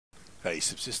Hey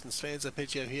Subsistence fans,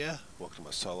 Arpeggio here. Welcome to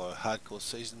my solo hardcore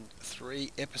season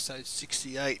 3 episode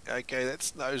 68. Okay, that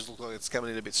snow's look like it's coming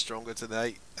in a bit stronger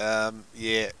today.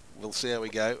 Yeah, we'll see how we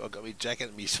go. I've got my jacket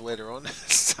and my sweater on,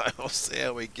 so I'll see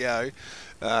how we go.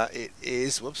 It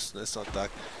is, whoops, that's not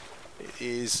dark. It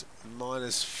is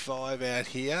 -5 out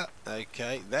here.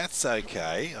 Okay, that's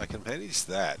okay. I can manage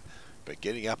that. But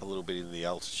getting up a little bit in the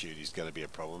altitude is going to be a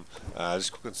problem.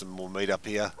 Just cooking some more meat up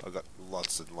here. I've got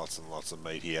lots and lots and lots of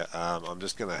meat here. I'm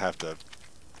just going to have to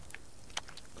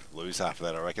lose half of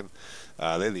that, I reckon.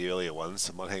 They're the earlier ones.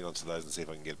 I might hang on to those and see if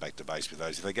I can get back to base with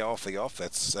those. If they go off, they go off.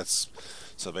 That's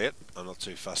so be it. I'm not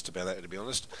too fussed about that, to be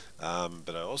honest.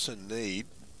 But I also need...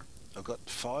 I've got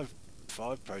five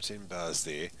protein bars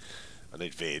there. I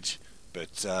need veg.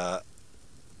 But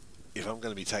if I'm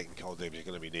going to be taking cold damage, I'm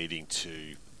going to be needing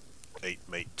to eat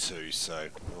meat too, so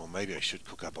well, maybe I should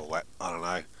cook up all that. I don't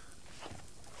know.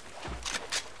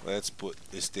 Let's put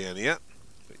this down here,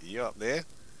 put you up there,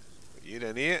 put you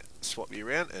down here, swap you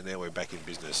around, and now we're back in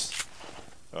business.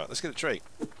 Alright, let's get a tree.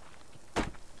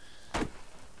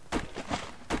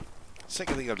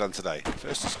 Second thing I've done today.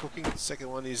 First is cooking, second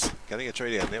one is cutting a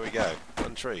tree down. There we go,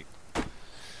 one tree.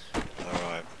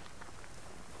 Alright.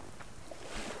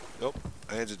 Oh,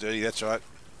 hands are dirty, that's right.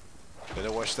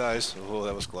 Better wash those. Oh,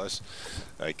 that was close.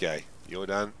 Okay, you're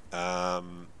done.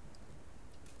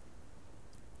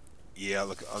 Yeah,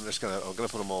 look, I'm gonna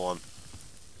put them all on.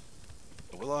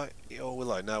 Will I? Or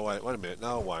will I? No, wait a minute.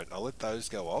 No, I won't. I'll let those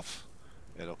go off,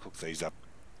 and I'll cook these up.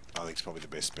 I think it's probably the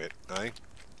best bet, eh?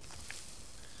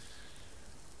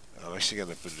 I'm actually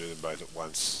gonna do them both at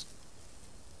once.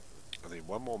 I need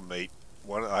one more meat.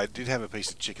 I did have a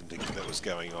piece of chicken that was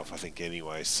going off, I think,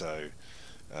 anyway. So.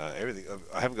 Everything.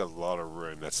 I haven't got a lot of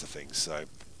room. That's the thing. So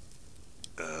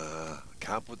I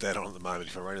can't put that on at the moment.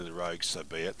 If I run into the rogues, so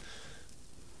be it.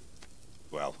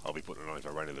 Well, I'll be putting it on if I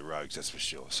run into the rogues. That's for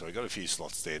sure. So we got a few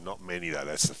slots there. Not many though.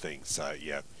 That's the thing. So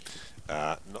yeah,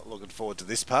 not looking forward to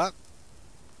this part.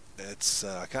 It's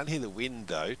I can't hear the wind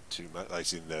though too much.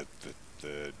 Like in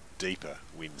the deeper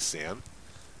wind sound.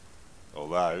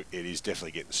 Although it is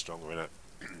definitely getting stronger in it.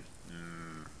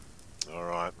 All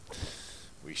right.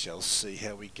 We shall see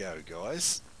how we go,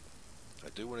 guys. I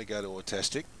do want to go to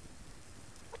Autistic.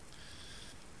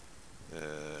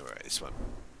 Right, this one.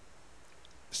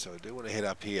 So I do want to head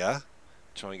up here,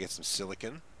 try and get some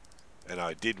silicon. And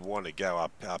I did want to go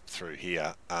up through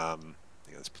here. Yeah,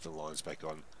 let's put the lines back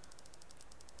on.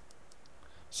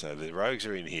 So the rogues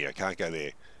are in here. I can't go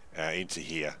there. Into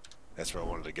here. That's where I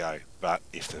wanted to go. But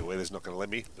if the weather's not going to let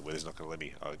me, the weather's not going to let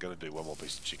me. I'm going to do one more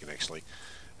piece of chicken, actually.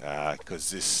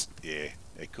 Because this, yeah,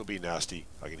 it could be nasty.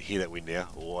 I can hear that wind now.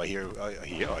 Oh, I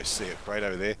see it right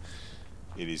over there.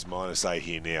 It is -8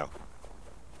 here now.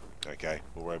 Okay,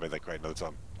 we'll worry about that crate another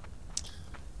time.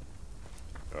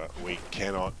 Alright, we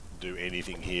cannot do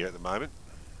anything here at the moment.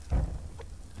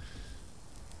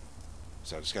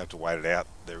 So I'm just going to have to wait it out.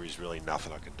 There is really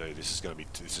nothing I can do. This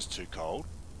is too cold.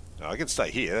 No, I can stay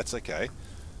here, that's okay.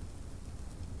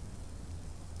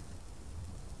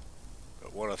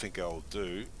 What I think I'll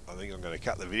do, I think I'm going to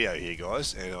cut the video here,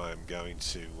 guys, and I'm going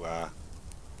to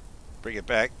bring it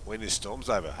back when this storm's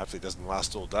over. Hopefully it doesn't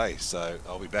last all day, so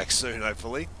I'll be back soon,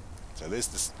 hopefully. So there's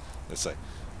this,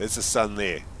 there's the sun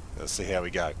there. Let's see how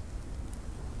we go.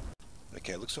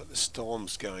 Okay, looks like the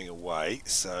storm's going away,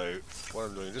 so what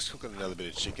I'm doing is just cooking another bit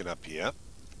of chicken up here.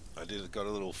 Got a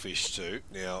little fish too.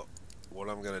 Now, what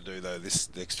I'm going to do though, this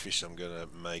next fish I'm going to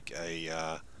make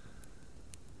a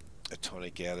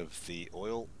tonic out of the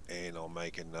oil, and I'll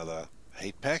make another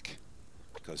heat pack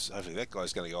because hopefully that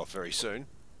guy's going to go off very soon.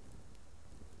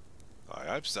 I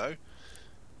hope so,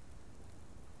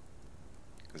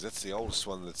 because that's the oldest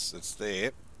one that's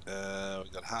there.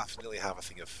 We've got nearly half a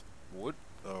thing of wood.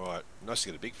 Alright, nice to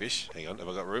get a big fish. Hang on, have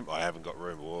I got room? I haven't got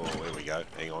room. Whoa, there we go.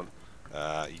 Hang on.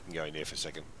 You can go in there for a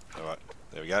second. Alright,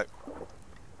 there we go.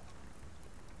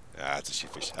 It's a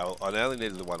shitfish. I only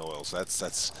needed the one oil, so that's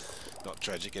not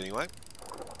tragic anyway.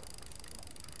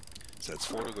 So it's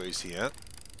 4 degrees here.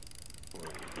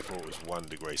 Before it was 1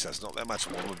 degree, so it's not that much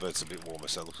warmer, but it's a bit warmer,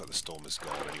 so it looks like the storm is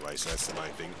gone anyway, so that's the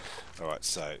main thing. Alright,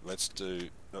 so let's do...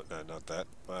 No, not that.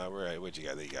 Where'd you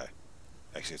go? There you go.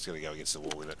 Actually, it's going to go against the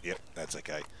wall, isn't it? Yep, that's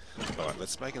okay. Alright,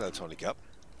 let's make another tonic up.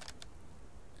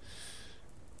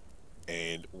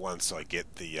 And once I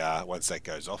get the... once that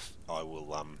goes off, I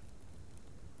will...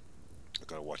 I've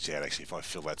got to watch out, actually, if I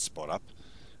fill that spot up,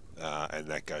 and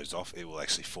that goes off, it will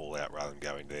actually fall out rather than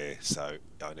going there, so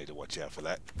I need to watch out for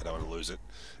that. I don't want to lose it.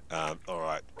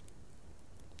 Alright,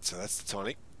 so that's the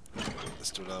tonic. Let's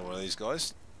do another one of these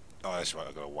guys. Oh, that's right,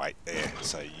 I've got to wait there.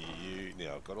 So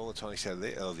now I've got all the tonics out of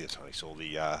there, all the tonics, all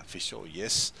the fish oil,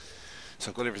 yes. So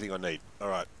I've got everything I need.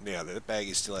 Alright, now the bag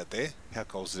is still out there. How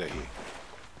cold is it out here?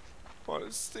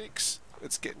 -6.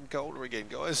 It's getting colder again,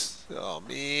 guys. Oh,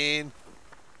 man.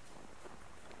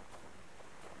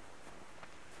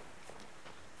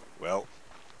 Well,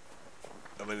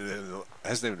 I mean, it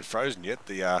hasn't even frozen yet,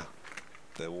 the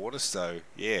water, so,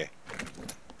 yeah.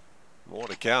 More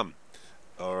to come.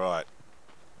 Alright.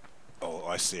 Oh,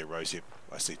 I see a rosehip.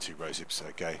 I see 2 rosehips.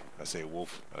 Okay, I see a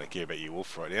wolf. I don't care about you,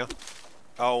 wolf, right now.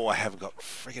 Oh, I haven't got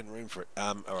friggin' room for it.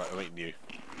 Alright, I'm eating you.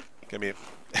 Come here.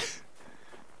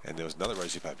 And there was another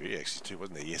rosehip over here, actually, too,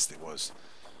 wasn't there? Yes, there was.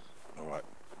 Alright.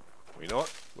 Well, you know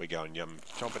what? We're going yum.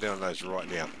 Chomping down on those right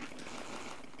now.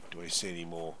 Do I see any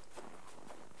more?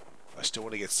 I still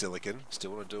want to get silicon.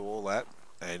 Still want to do all that.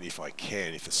 And if I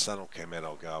can, if the sun will come out,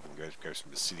 I'll go up and go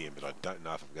some obsidian. But I don't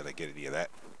know if I'm going to get any of that,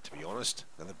 to be honest.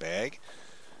 Another bag.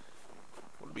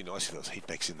 Wouldn't it be nice if there was heat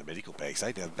packs in the medical bags,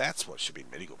 eh? Now that's what should be in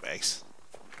medical bags.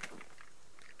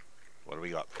 What do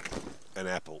we got? An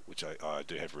apple, which I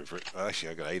do have room for it. Actually,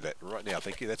 I'm going to eat that right now.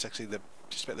 Thank you. That's actually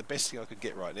just about the best thing I could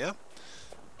get right now.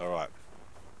 Alright.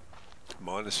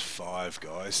 -5,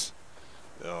 guys.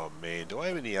 Oh, man. Do I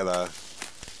have any other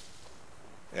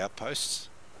outposts?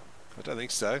 I don't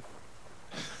think so.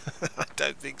 I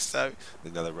don't think so.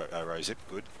 Another rosehip.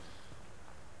 Good.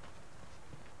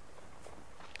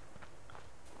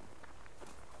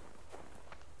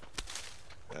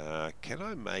 Can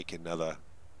I make another?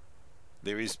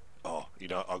 There is. Oh, you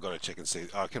know, I've got to check and see.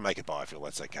 I can make a biofuel.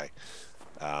 That's okay.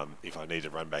 If I need to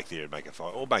run back there and make a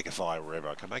fire, or make a fire wherever,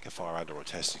 I can make a fire under or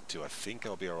testing too. I think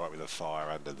I'll be alright with a fire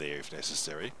under there if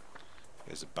necessary.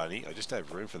 There's a bunny. I just don't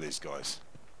have room for these guys.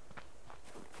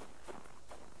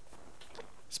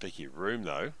 Speaking of room,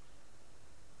 though,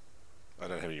 I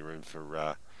don't have any room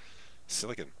for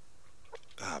silicon.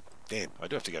 Ah, damn! I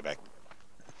do have to go back.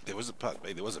 There was a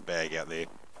bag out there,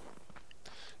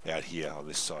 out here on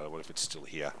this side. I wonder if it's still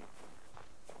here.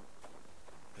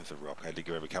 There's a rock. I had to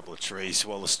grab a couple of trees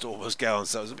while the storm was going,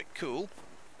 so it was a bit cool.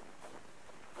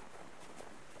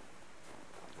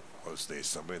 Was there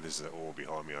somewhere? There's an ore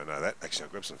behind me. I know that. Actually,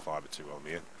 I'll grab some fibre too while I'm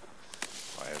here.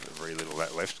 I have very little of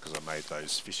that left because I made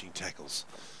those fishing tackles.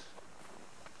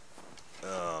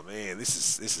 Oh man,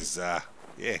 this is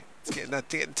yeah, it's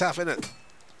getting tough, isn't it?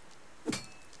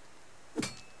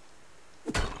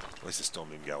 At least the storm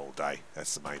didn't go all day.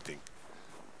 That's the main thing.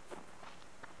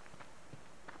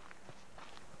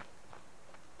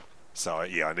 So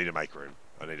yeah, I need to make room.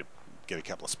 I need to get a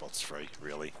couple of spots free,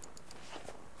 really.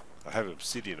 I have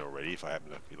obsidian already. If I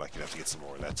happen to be lucky enough to get some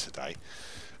more of that today.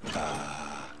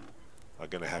 I'm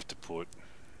going to have to put,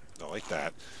 I like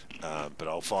that, but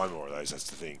I'll find more of those, that's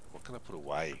the thing. What can I put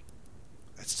away?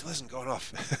 That still hasn't gone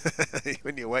off.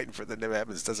 When you're waiting for it, that never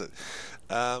happens, does it?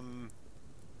 I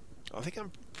think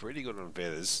I'm pretty good on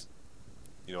feathers.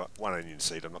 You know what, 1 onion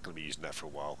seed, I'm not going to be using that for a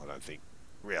while, I don't think.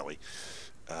 Really.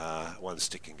 1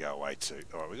 stick can go away too.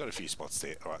 Alright, we've got a few spots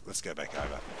there. Alright, let's go back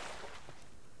over.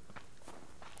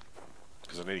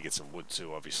 Because I need to get some wood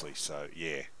too, obviously, so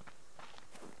yeah.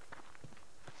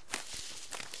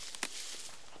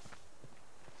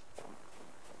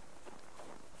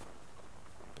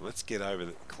 Let's get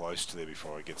over close to there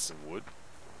before I get some wood.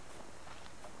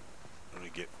 I'm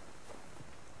going to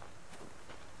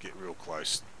get real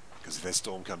close, because if that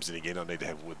storm comes in again I need to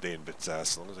have wood then, but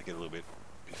as long as I get a little bit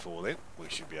before then, we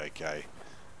should be okay.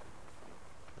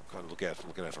 I'm kind of looking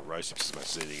out for rosehips as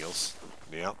much as anything else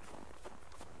now.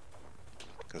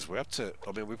 Because we're up to,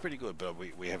 I mean, we're pretty good, but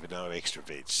we have no extra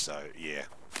veg, so yeah.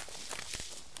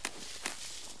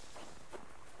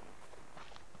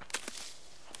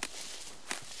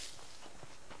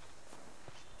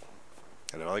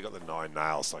 And I've only got the 9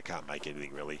 nails, so I can't make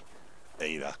anything really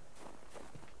either.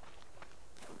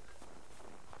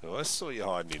 Oh, I saw you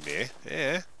hiding in there.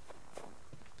 Yeah.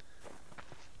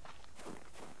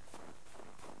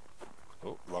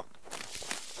 Oh, lock.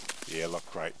 Yeah, lock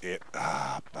crate. Yeah.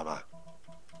 Ah, bummer.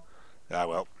 Ah,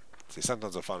 well. See,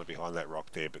 sometimes I find it behind that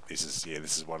rock there, but this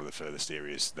is one of the furthest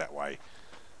areas that way.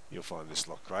 You'll find this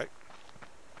lock crate.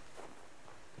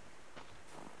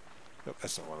 Nope,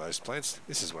 that's not one of those plants.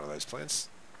 This is one of those plants.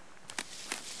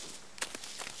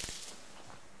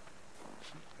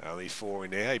 Only 4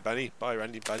 in there. Hey, bunny. Bye,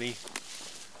 Randy, bunny.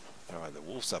 Alright, the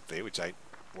wolf's up there, which ain't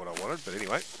what I wanted, but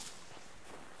anyway.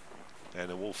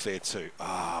 And a wolf there too.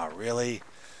 Ah, really?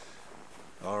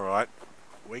 Alright.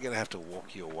 We're going to have to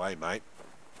walk you away, mate.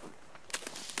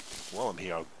 While I'm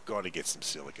here, I've got to get some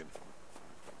silicon.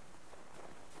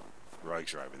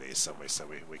 Rogues are over there somewhere, so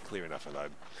we're clear enough of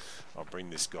them. I'll bring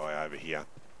this guy over here.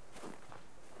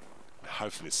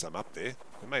 Hopefully there's some up there.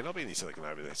 There may not be any silicon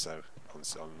over there, so on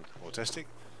autistic.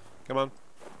 Come on.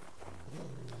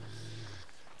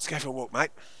 Let's go for a walk,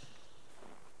 mate.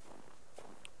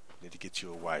 Need to get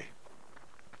you away.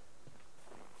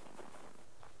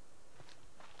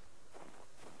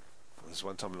 This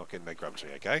one time I'm not getting that grub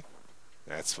tree, okay?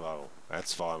 That's final.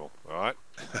 That's final. Alright?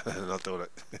 Not doing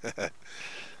it.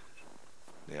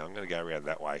 Now I'm going to go around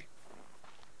that way.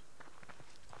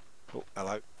 Oh,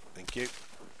 hello. Thank you.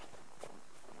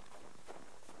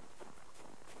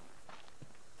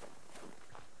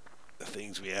 The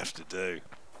things we have to do.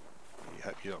 I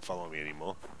hope you're not following me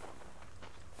anymore.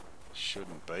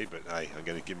 Shouldn't be, but hey, I'm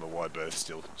going to give him a wide berth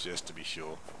still, just to be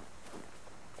sure.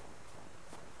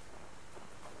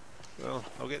 Well,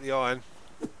 I'll get the iron.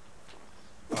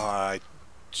 I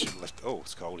should have left... Oh,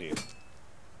 it's cold here.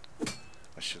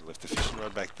 I should have left the fishing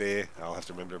rod back there. I'll have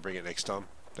to remember to bring it next time.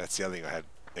 That's the other thing I had.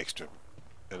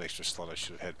 An extra slot I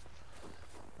should have had.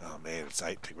 Oh man, it's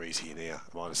 8 degrees here now.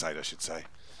 -8 I should say.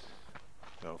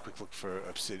 Oh, quick look for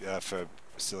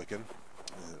silicon.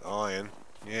 Iron.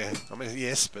 Yeah, I mean,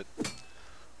 yes, but...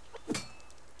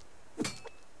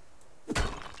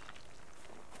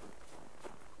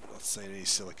 Not seeing any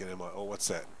silicon in my... Oh, what's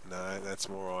that? No, that's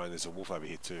more iron. There's a wolf over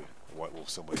here too. A white wolf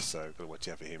somewhere, so gotta watch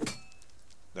out for him.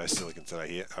 No silicon today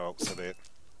here. Oh, so there.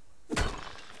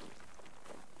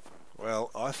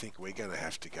 Well, I think we're going to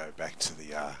have to go back to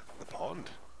the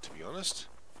pond, to be honest.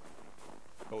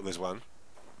 Oh, there's one.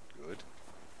 Good.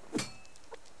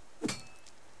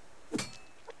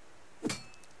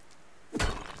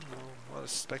 I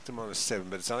suspect I'm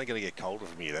 -7, but it's only going to get colder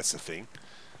from here, that's the thing.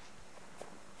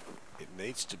 It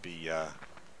needs to be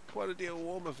quite a deal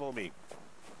warmer for me.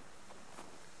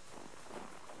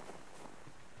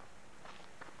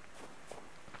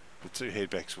 The 2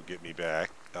 headbacks will get me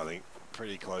back, I think,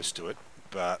 pretty close to it.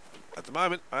 But at the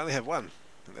moment, I only have 1,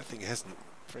 and that thing hasn't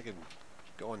friggin'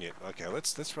 gone yet. Okay,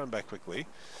 let's run back quickly.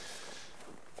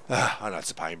 I know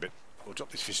it's a pain, but we'll drop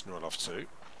this fishing rod off too.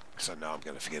 So no, I'm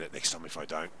going to forget it next time if I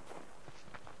don't.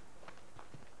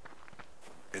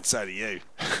 And so do you.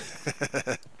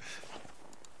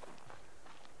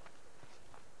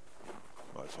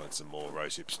 Might find some more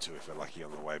rose hips too if we're lucky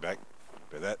on the way back.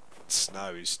 But that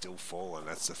snow is still falling.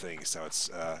 That's the thing. So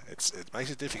it makes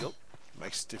it difficult. It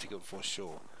makes it difficult for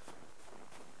sure.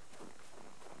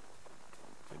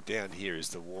 And down here is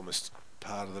the warmest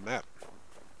part of the map,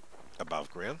 above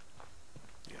ground.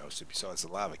 You know, so besides the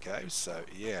lava caves. So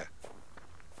yeah,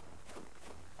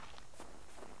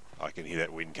 I can hear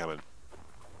that wind coming.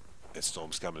 That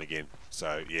storm's coming again.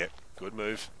 So yeah, good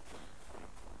move.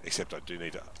 Except I do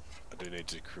need to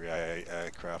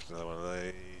craft another one of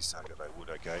these. I've got no wood.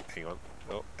 Okay, hang on.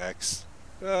 Oh, axe.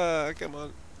 Ah, come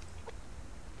on.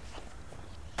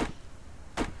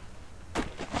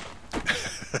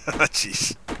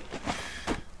 Jeez.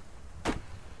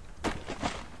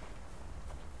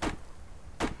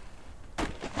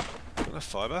 Enough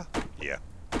fibre? Yeah.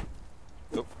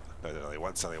 Oh, no, only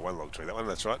one log tree. That one,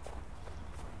 that's right.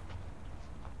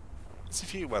 There's a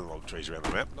few one log trees around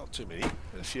the map, not too many,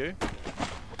 but a few.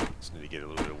 Just need to get a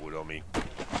little bit of wood on me.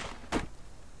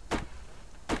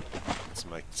 Let's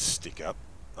make the stick up.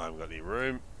 I haven't got any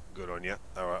room. Good on you.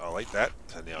 Alright, I'll eat that.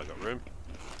 So now I've got room.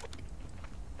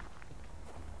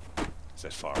 So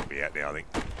that fire will be out now, I think.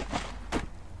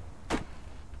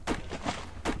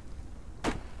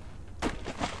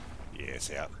 Yeah,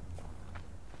 it's out.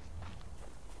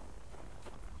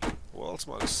 Well, it's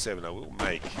 -7. I will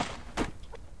make...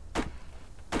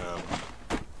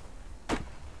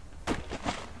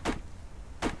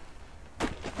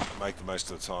 make the most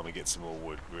of the time and get some more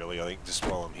wood, really, I think, just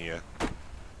while I'm here.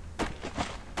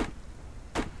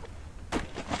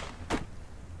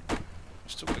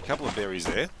 Still got a couple of berries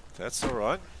there. That's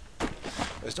alright.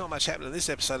 There's not much happening in this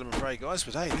episode, I'm afraid, guys,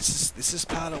 but hey, this is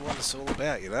part of what it's all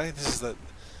about, you know? This is the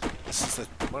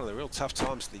one of the real tough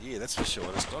times of the year, that's for sure,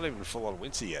 and it's not even full on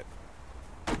winter yet.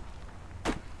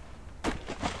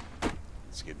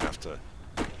 It's good enough to...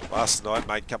 Last night,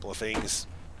 made a couple of things.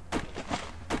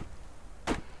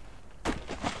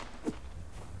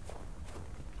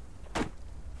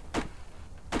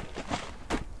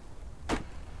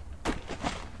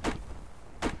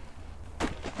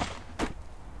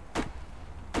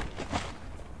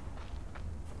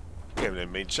 We haven't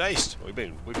even been chased. We've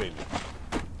been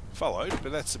followed,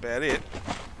 but that's about it.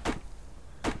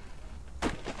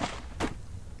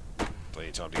 Plenty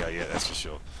of time to go yet, that's for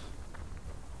sure.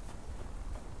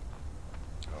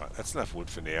 Alright, that's enough wood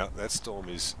for now. That storm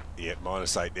is, yeah,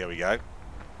 -8. There we go.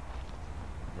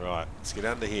 Right, let's get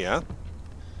under here.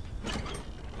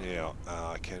 Now,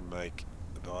 I can make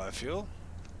the biofuel.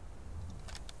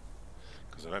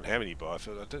 Because I don't have any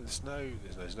biofuel.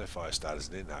 There's no fire starters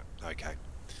in there. No. Okay.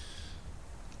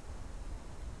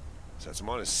 So it's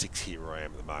 -6 here where I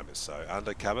am at the moment. So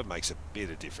undercover makes a bit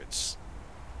of difference.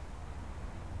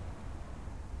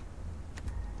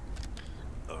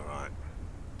 Alright,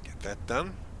 get that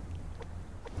done.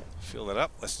 Fill that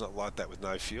up. Let's not light that with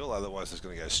no fuel, otherwise it's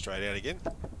going to go straight out again.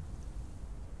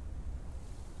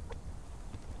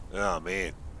 Oh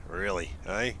man, really,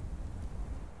 eh?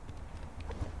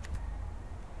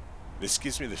 This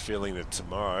gives me the feeling that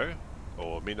tomorrow,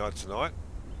 or midnight tonight,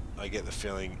 I get the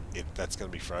feeling that's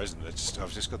going to be frozen. I've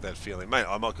just got that feeling. Mate,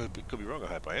 could be wrong, I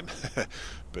hope I am.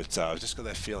 But I've just got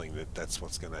that feeling that that's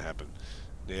what's going to happen.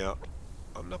 Now,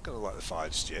 I'm not going to light the fire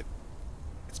just yet.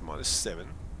 It's -7.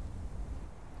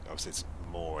 Obviously it's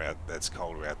more out, that's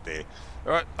colder out there.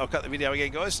 Alright, I'll cut the video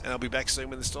again guys, and I'll be back soon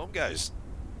when the storm goes.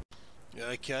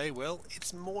 Okay, well,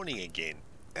 it's morning again.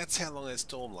 That's how long that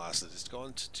storm lasted. It's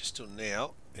gone to just till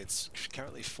now. It's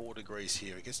currently 4 degrees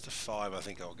here. It gets to 5, I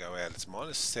think I'll go out. It's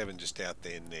 -7 just out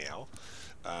there now.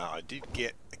 I did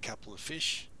get a couple of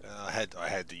fish. I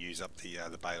had to use up the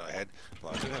bait I had.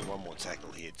 Well, I do have one more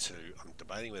tackle here too. I'm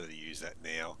debating whether to use that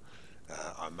now.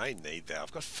 I may need that.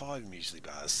 I've got 5 muesli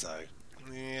bars, so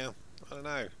yeah, I don't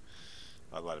know.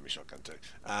 I loaded my shotgun too.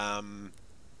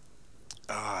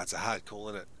 It's a hard call,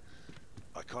 isn't it?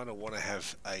 I kind of want to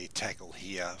have a tackle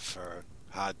here for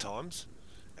hard times,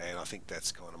 and I think that's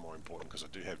kind of more important because I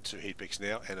do have 2 heat picks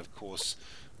now, and of course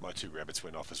my 2 rabbits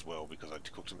went off as well because I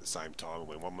cooked them at the same time, and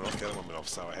when one went off, the other one went off,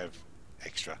 so I have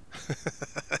extra.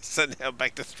 So now I'm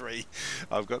back to 3.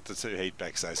 I've got the 2 heat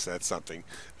packs, so that's something.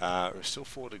 We're still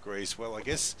 4 degrees. Well, I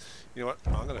guess, you know what,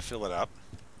 I'm going to fill it up.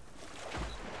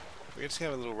 We're just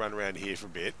going to have a little run around here for a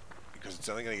bit because it's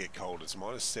only going to get cold. It's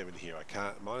 -7 here. I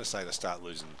can't, -8 I start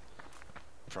losing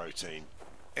protein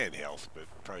and health, but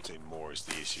protein more is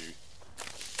the issue.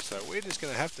 So we're just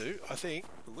going to have to, I think,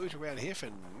 loot around here for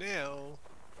now.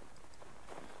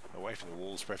 Away from the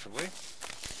walls preferably.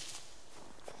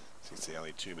 So you can see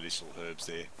only 2 medicinal herbs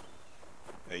there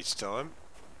each time.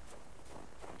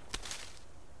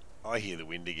 I hear the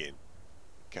wind again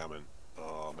coming.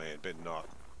 Oh man, better not.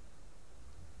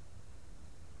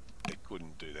 It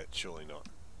couldn't do that, surely not.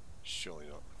 Surely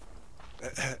not.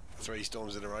 3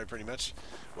 storms in a row pretty much.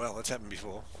 Well, that's happened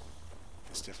before.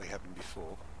 It's definitely happened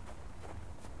before.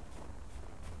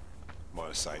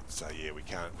 -8, so yeah, we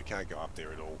can't go up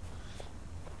there at all.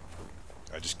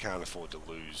 I just can't afford to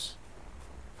lose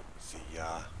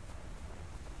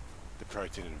the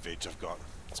protein and veg I've got.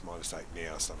 It's -8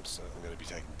 now, so I'm going to be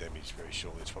taking damage very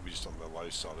shortly. It's probably just on the low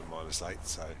side of -8,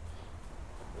 so,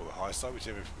 or the high side,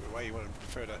 whichever way you want to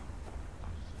prefer to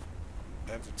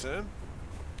have the term.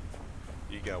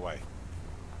 You go away.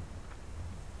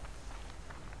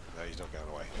 No, he's not going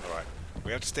away. Alright,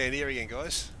 we have to stand here again,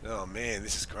 guys. Oh man,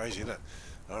 this is crazy, isn't it?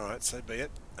 Alright, so be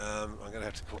it. I'm going to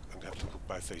have to cook. I'm going to have to cook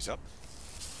both these up.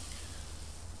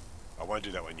 I won't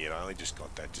do that one yet. I only just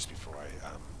got that just before I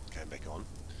came back on.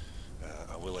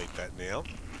 I will eat that now.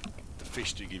 The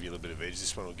fish do give you a little bit of veg.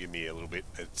 This one will give me a little bit.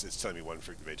 It's telling me 1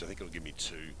 fruit and veg. I think it'll give me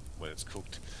 2 when it's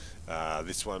cooked.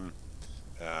 This one,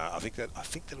 I think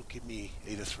that'll give me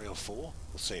either 3 or 4.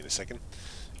 We'll see in a second.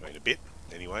 Or in a bit.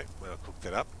 Anyway, when I cook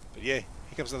that up. But yeah,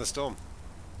 here comes another storm.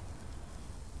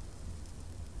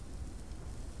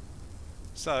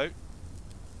 So,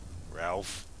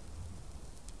 Ralph.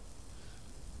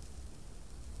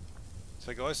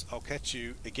 So guys, I'll catch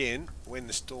you again when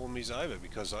the storm is over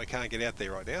because I can't get out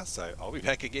there right now, so I'll be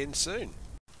back again soon.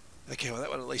 Okay, well that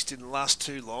one at least didn't last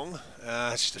too long,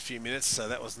 just a few minutes, so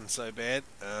that wasn't so bad.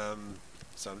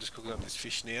 So I'm just cooking up this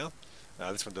fish now.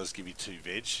 This one does give you 2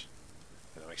 veg,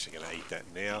 and I'm actually going to eat that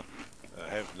now. I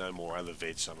have no more other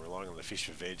veg, so I'm relying on the fish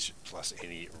for veg, plus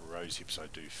any rose hips I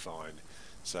do find.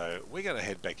 So we're going to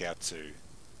head back out to...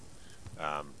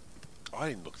 I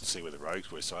didn't look to see where the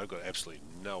rogues were, so I've got absolutely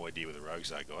no idea where the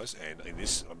rogues are, guys. And in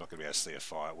this, I'm not going to be able to see a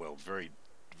fire. Well, very,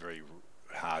 very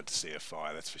hard to see a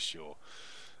fire, that's for sure.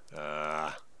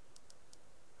 I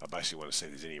basically want to see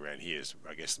if there's any around here. Is,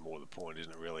 I guess, more the point,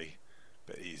 isn't it, really?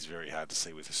 But it is very hard to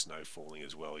see with the snow falling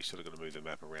as well. You sort of got to move the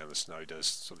map around. The snow does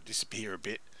sort of disappear a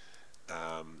bit.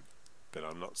 But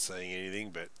I'm not seeing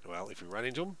anything. But, well, if we run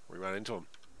into them, we run into them.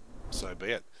 So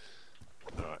be it.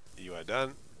 Alright, you are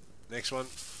done. Next one.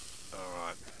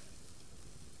 Alright.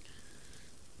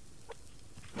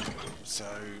 So,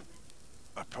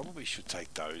 I probably should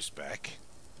take those back.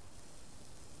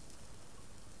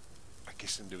 I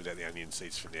guess I can do without the onion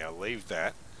seeds for now. Leave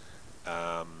that.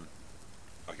 I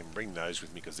can bring those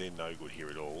with me because they're no good here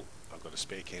at all. I've got a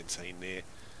spare canteen there.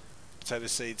 Potato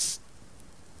seeds.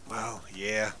 Well,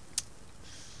 yeah.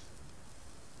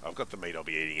 I've got the meat I'll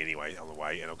be eating anyway on the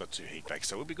way, and I've got 2 heat packs,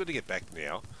 so it would be good to get back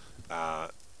now.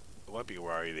 won't be a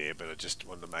worry there, but I just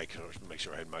wanted to make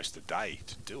sure I had most of the day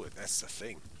to do it. That's the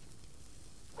thing.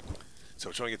 So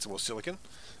we're trying to get some more silicon.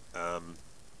 I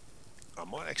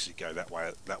might actually go that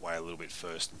way a little bit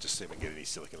first and just see if I can get any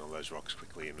silicon on those rocks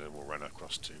quickly, and then we'll run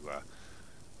across to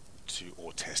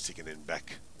Autastic and then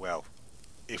back. Well,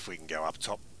 if we can go up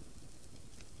top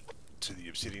to the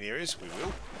obsidian areas, we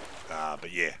will.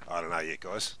 But yeah, I don't know yet,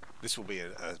 guys. This will be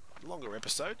a longer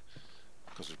episode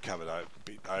because we've covered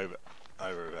over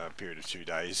a period of 2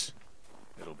 days.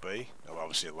 It'll be. Well,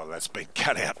 obviously, a lot of that's been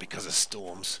cut out because of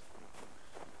storms.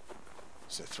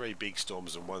 So 3 big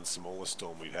storms and 1 smaller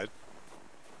storm we've had.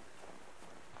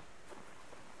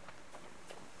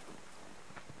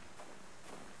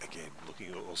 Again,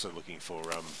 also looking for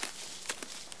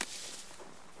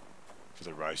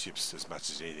the rose hips as much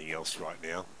as anything else right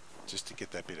now, just to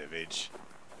get that bit of edge.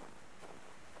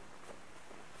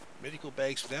 Medical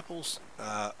bags with apples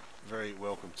are very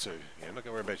welcome too. Yeah, I'm not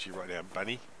going to worry about you right now,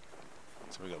 bunny.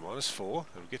 So we've got -4,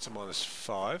 and we get to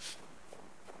 -5.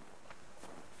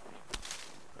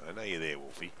 I know you're there,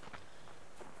 Wolfie.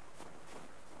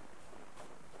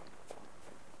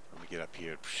 When we get up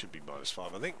here, it should be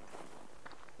 -5, I think.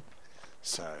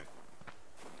 So,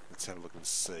 let's have a look and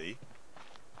see.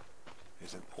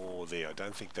 There's an ore there. I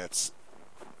don't think that's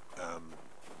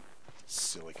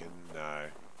silicon.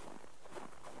 No.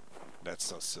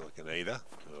 That's not silicon either.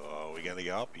 Oh, are we going to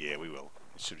go up? Yeah, we will.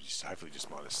 It should be hopefully just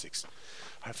 -6.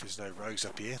 Hopefully there's no rogues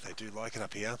up here. They do like it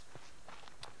up here.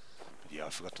 But yeah, I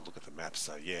forgot to look at the map,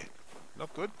 so yeah.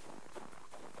 Not good.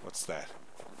 What's that?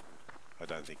 I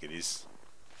don't think it is.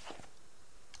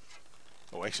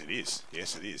 Oh, actually it is.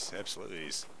 Yes, it is. Absolutely it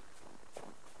is.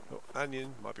 Oh,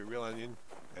 onion. Might be real onion.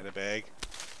 And a bag.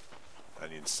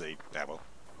 Onion seed. Ah, well.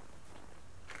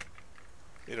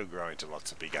 It'll grow into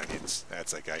lots of big onions.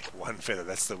 That's okay. 1 feather.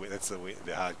 That's the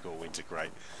hardcore winter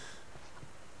crate.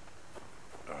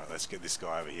 Alright, let's get this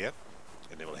guy over here.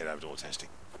 And then we'll head over to Autastic.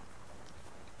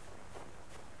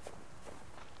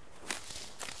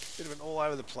 Bit of an all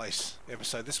over the place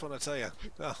episode. This one, I tell you.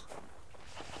 Oh.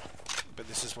 But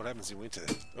this is what happens in winter.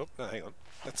 Oh, no, hang on.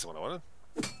 That's the one I wanted.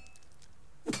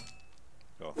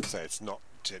 Oh, so it's not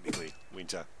technically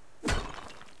winter.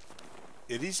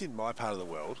 It is in my part of the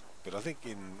world, but I think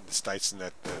in the States and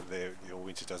that your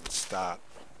winter doesn't start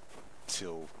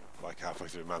till like halfway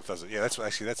through the month, does it? Yeah, that's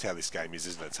how this game is,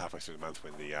 isn't it? It's halfway through the month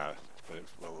when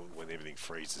when everything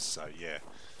freezes. So yeah,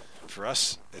 for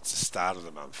us, it's the start of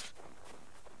the month.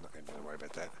 Not going to worry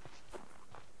about that.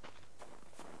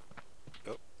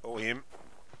 Oh, or him.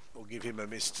 We'll give him a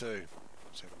miss too.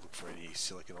 Let's have a look for any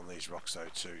silicon on these rocks though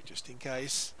too, just in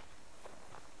case.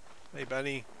 Hey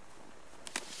bunny.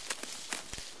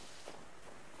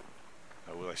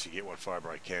 I will actually get what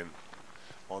fibre I can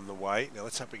on the way. Now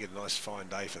let's hope we get a nice fine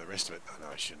day for the rest of it. Oh no,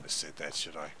 I shouldn't have said that,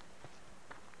 should I?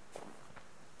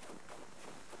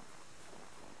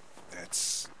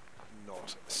 That's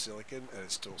not silicon, and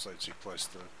it's also too close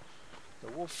to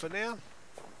the wolf for now.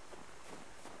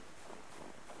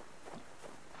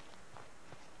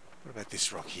 What about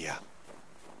this rock here?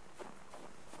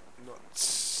 Not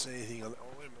see anything on. Oh,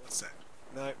 wait a minute, what's that?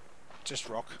 No, just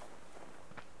rock.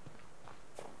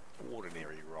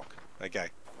 Ordinary rock. Okay.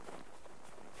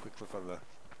 Quick look on the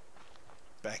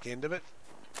back end of it.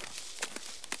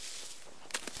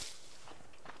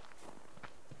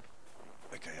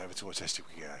 Okay, over to Autastic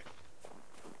we go.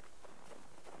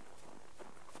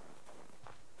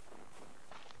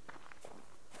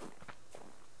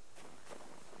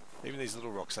 Even these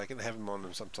little rocks, they can have them on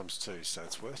them sometimes too, so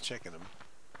it's worth checking them.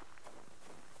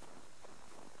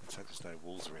 Let's hope there's no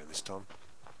wolves around this time.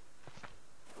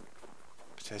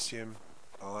 Potassium,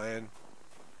 iron.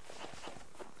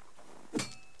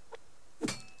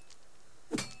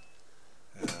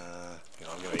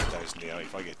 I'm going to eat those now.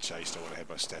 If I get chased, I want to have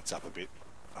my stats up a bit.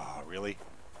 Oh, really?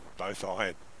 Both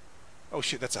iron. Oh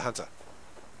shit, that's a hunter.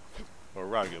 Or a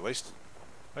rogue at least.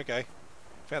 Okay.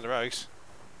 Found the rogues.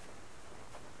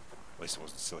 At least it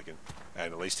wasn't silicon.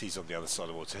 And at least he's on the other side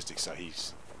of Autastic, so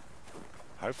he's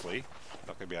hopefully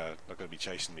not going to be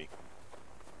chasing me.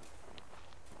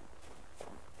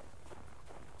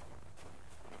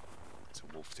 There's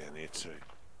a wolf down there too.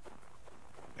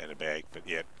 And a bag, but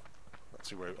yeah. Not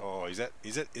too worried. Oh, is it?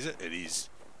 It is.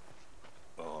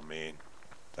 Oh man.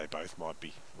 They both might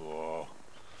be. Oh.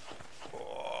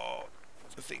 Oh.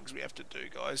 The things we have to do,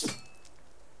 guys.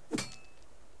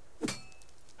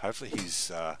 Hopefully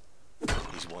he's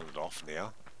wandered off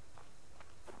now.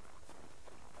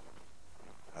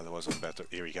 Otherwise I'm about to...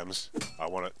 Here he comes. I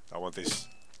want it. I want this.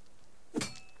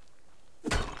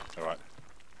 Alright.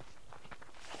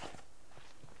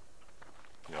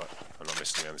 You know what? I'm not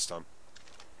messing around this time.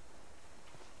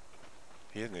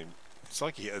 He hadn't even...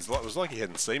 it was like he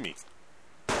hadn't seen me.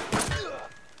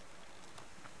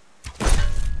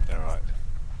 Alright.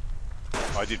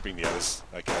 I did bring the others.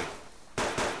 Okay.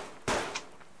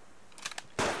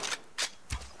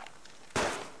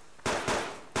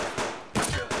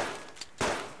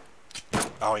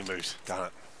 Oh, he moved. Darn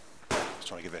it. I was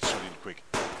trying to get that shot in quick.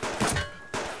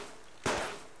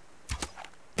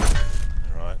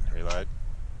 Alright, reload.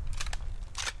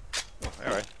 Oh,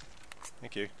 arrow.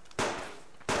 Thank you.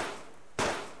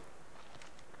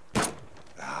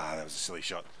 Ah, that was a silly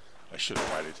shot. I should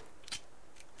have waited.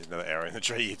 There's another arrow in the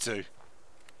tree here too.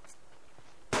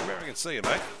 Where I can see you,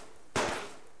 mate.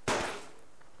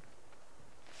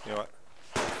 You know what?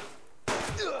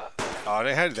 Oh,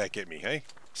 now how did that get me, hey?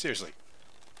 Seriously.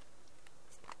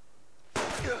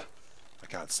 I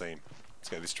can't see him. Let's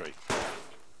go this tree.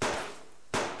 I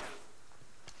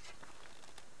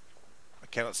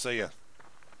cannot see you.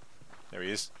 There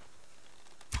he is.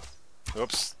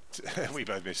 Oops. We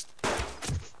both missed.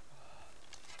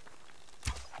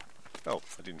 Oh,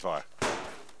 I didn't fire.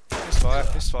 Misfire,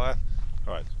 misfire.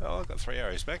 Alright. Oh, I've got 3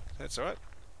 arrows back. That's alright.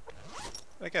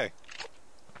 Okay.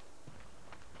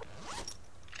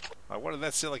 I wanted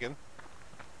that silicon.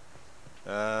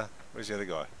 Where's the other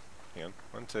guy? Hang on.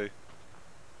 1, 2.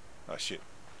 Oh, shit.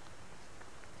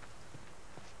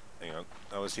 Hang on.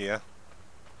 I was here.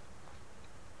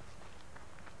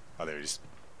 Oh, there it is.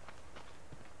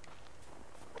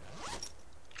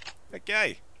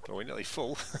 Okay. Well, we're nearly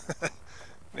full.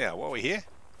 Now, while we're here,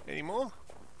 any more?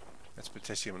 That's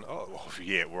potassium and... Oh,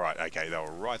 yeah, right. Okay, they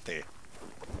were right there.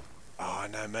 Oh,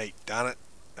 no, mate. Darn it.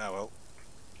 Oh, well.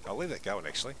 I'll leave that going,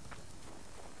 actually.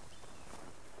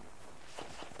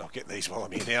 I'll get these while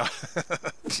I'm here now.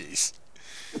 Jeez.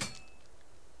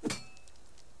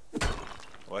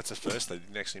 Well, that's a first. They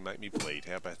didn't actually make me bleed.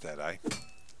 How about that, eh?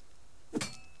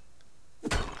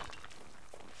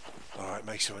 Alright,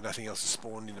 make sure nothing else is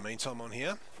spawned in the meantime on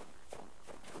here.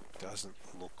 Doesn't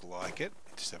look like it.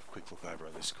 Just have a quick look over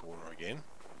on this corner again.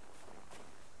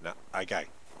 No, okay.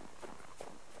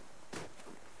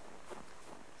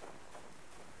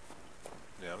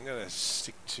 Now I'm going to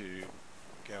stick to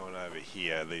going over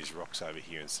here, these rocks over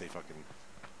here, and see if I can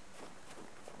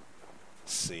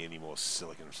see any more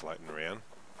silicon floating around.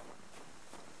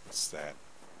 What's that?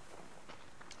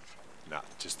 Nah,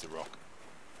 just the rock.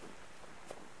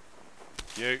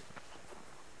 You.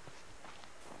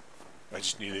 I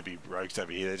just knew there'd be rogues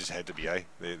over here. They just had to be, eh?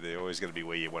 They're always going to be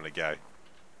where you want to go.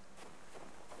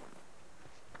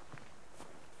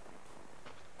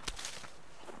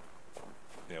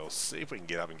 Now we'll see if we can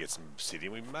get up and get some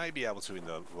obsidian. We may be able to in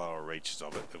the lower reaches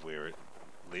of it, of where it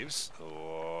lives.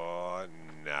 Or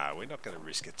no, we're not going to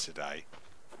risk it today.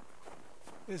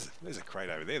 There's a crate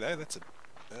over there though. That's a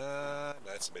no,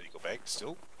 it's a medical bag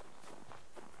still.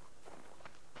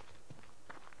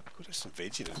 Could have some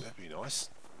veg in it. That'd be nice.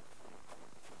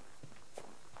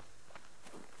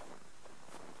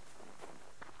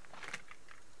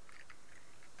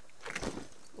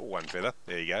 Oh, one feather.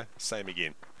 There you go. Same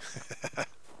again.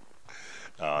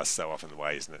 Oh, so often the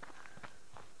way, isn't it?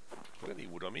 Got any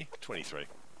wood on me? 23.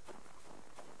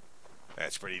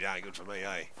 That's pretty darn good for me,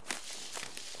 eh?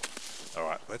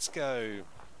 Alright, let's go.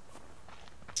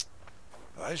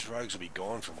 Those rogues will be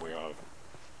gone from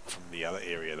from the other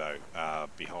area though,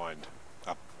 behind,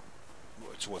 up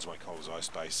towards my Cole's Ice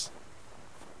base.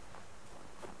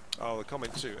 Oh, the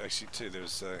comment too, actually too, there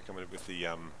was a comment with the,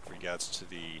 regards to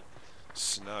the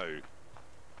snow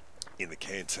in the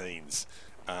canteens.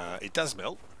 It does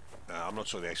melt. I'm not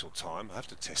sure the actual time. I have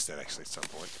to test that actually at some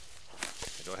point.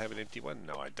 Do I have an empty one?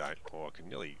 No, I don't. Or I can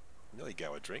nearly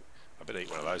go a drink. I better eat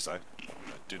one of those though. I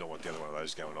do not want the other one of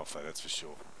those going off though, that's for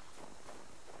sure.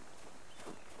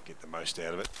 Get the most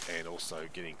out of it, and also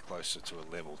getting closer to a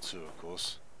level 2, of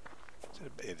course.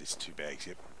 Yeah, there's 2 bags,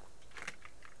 yep.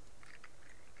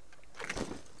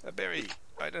 A berry!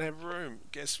 I don't have room.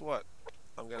 Guess what?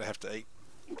 I'm going to have to eat.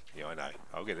 Yeah, I know.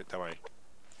 I'll get it, don't worry.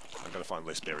 I've got to find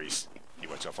less berries. You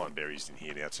watch, I'll find berries in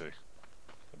here now too.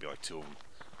 There'll be like 2 of them.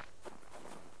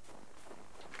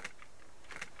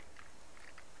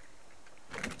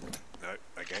 No,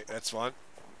 okay, that's fine.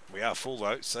 We are full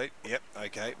though, see? Yep,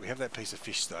 okay. We have that piece of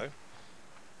fish though.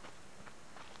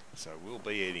 So we'll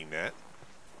be eating that.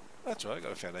 That's right, I've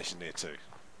got a foundation there too.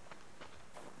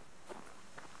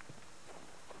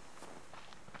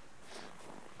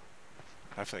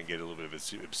 Hopefully I can get a little bit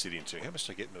of obsidian too. How much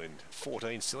did I get in?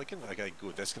 14 silicon? Okay,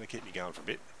 good. That's going to keep me going for a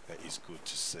bit. That is good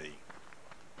to see.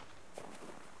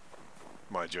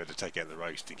 Mind you, I had to take out the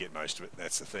rogues to get most of it.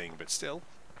 That's the thing, but still.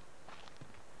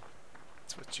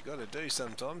 That's what you got to do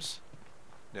sometimes.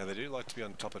 Now they do like to be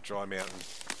on top of dry mountain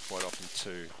quite often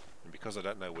too. And because I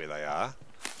don't know where they are,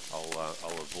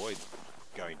 I'll avoid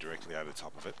going directly over the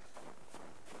top of it.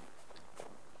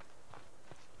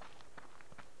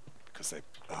 Because they...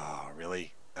 Oh,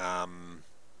 really? No,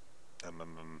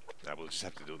 we'll just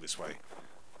have to do it this way.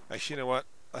 Actually, you know what?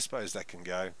 I suppose that can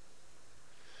go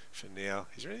for now.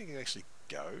 Is there anything that can actually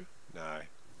go? No.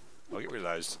 I'll get rid of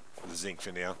those. The zinc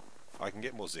for now. I can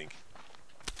get more zinc.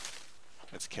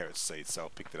 That's carrot seed, so I'll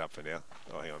pick that up for now.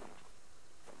 Oh, hang on.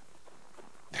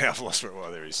 Now I've lost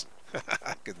where there is.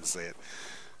 I couldn't see it.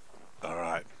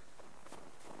 Alright.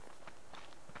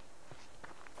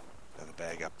 Another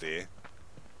bag up there.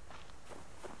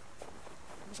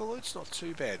 The loot's not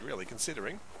too bad, really,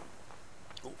 considering.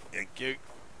 Oh, thank you.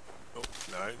 Oh,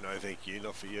 no, thank you,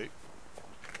 not for you.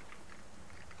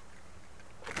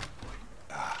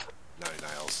 Ah, no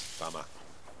nails. Bummer.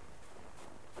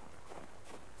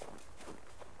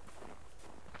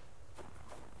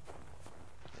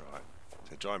 Right.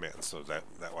 So dry mountain's sort of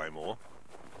that way more.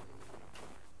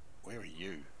 Where are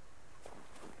you?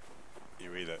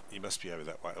 You must be over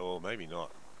that way. Or maybe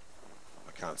not.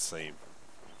 I can't see him.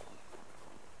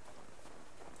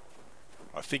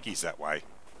 I think he's that way.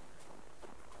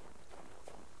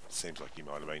 Seems like he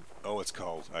might have been. Oh, it's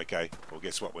cold. Okay. Well,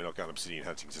 guess what? We're not going obsidian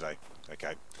hunting today.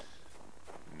 Okay.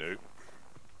 Nope.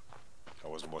 I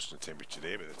wasn't watching the temperature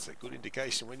there, but it's a good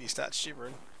indication when you start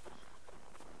shivering.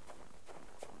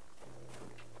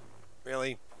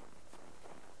 Really?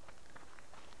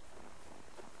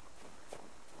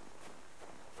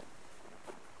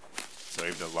 So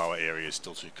even the lower area is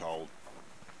still too cold.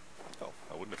 Oh,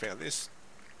 I wouldn't have found this.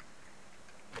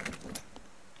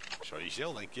 Shoddy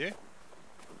shell, thank you.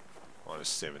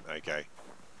 -7, okay.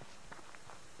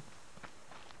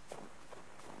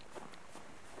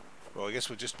 Well, I guess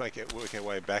we'll just work our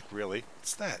way back, really.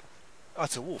 What's that? Oh,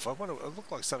 it's a wolf. I wonder, it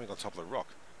looked like something on top of the rock.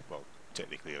 Well,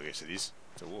 technically, I guess it is.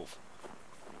 It's a wolf.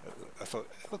 I thought,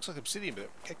 it looks like obsidian, but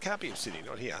it can't be obsidian,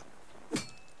 not here.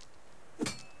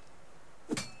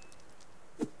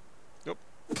 Nope.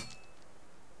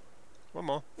 One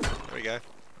more. There we go.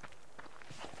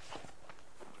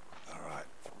 Alright.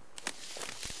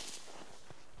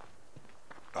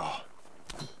 Oh.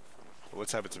 Well,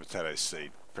 let's have it to potato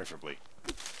seed, preferably.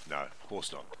 No, of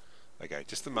course not. Okay,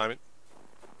 just a moment.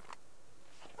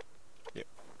 Yep.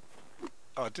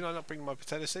 Oh, did I not bring my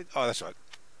potato seed? Oh, that's right.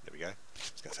 There we go. I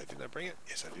was going to say, didn't I bring it?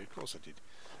 Yes, I did. Of course I did.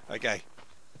 Okay.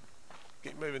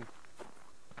 Keep moving.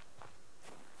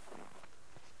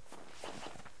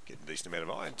 Getting a decent amount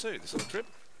of iron too, this little trip.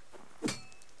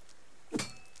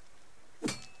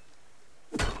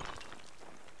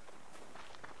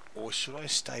 Or should I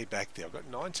stay back there? I've got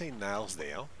 19 nails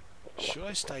now. Should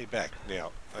I stay back?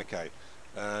 Now, okay.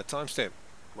 Timestamp.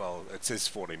 Well, it says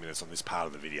 40 minutes on this part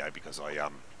of the video because I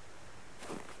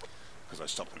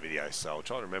stopped the video, so I'll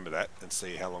try to remember that and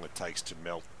see how long it takes to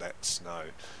melt that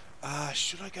snow.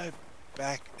 Should I go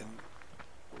back and...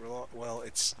 Well,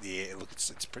 it's... Yeah, look,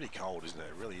 it's pretty cold, isn't it?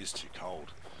 It really is too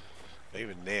cold.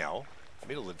 Even now,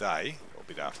 middle of the day, or a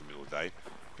bit after the middle of the day,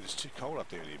 but it's too cold up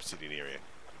there in the obsidian area.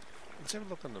 Let's have a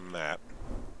look on the map.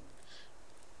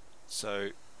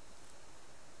 So...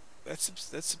 That's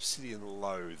obsidian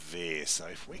low there, so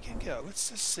if we can go...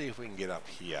 Let's just see if we can get up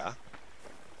here.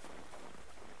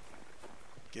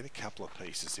 Get a couple of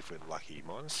pieces if we're lucky.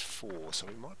 -4, so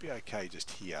we might be okay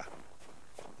just here.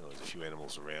 Oh, there's a few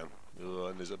animals around. Oh,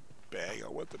 and there's a bag. I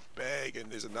want the bag.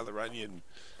 And there's another onion.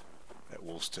 That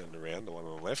wolf's turned around, the one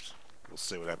on the left. We'll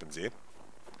see what happens here.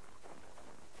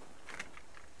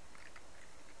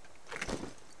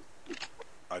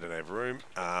 I don't have room.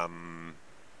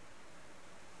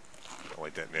 I'll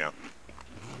eat that now.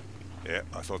 Yeah,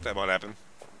 I thought that might happen.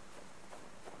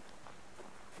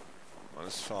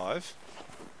 -5.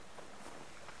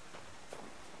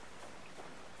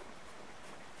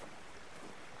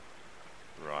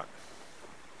 Right.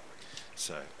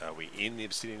 So, are we in the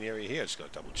obsidian area here? I just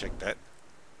got to double check that.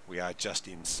 We are just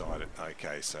inside it.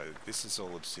 Okay, so this is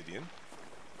all obsidian,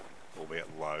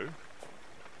 albeit low.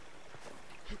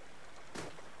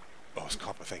 Oh, it's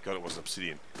copper. Thank God it wasn't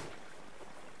obsidian.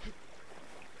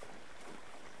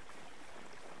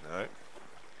 No.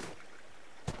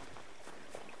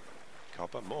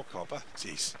 Copper, more copper.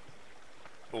 Jeez.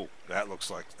 Oh, that looks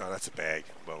like... Oh, that's a bag.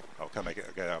 Well, I'll come back.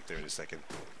 I'll go up there in a second.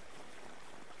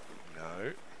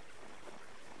 No.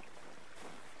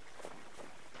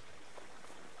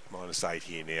 -8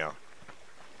 here now.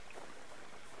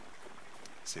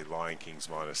 See, Lion King's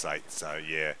 -8. So,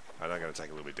 yeah. I know I'm going to take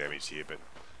a little bit of damage here, but...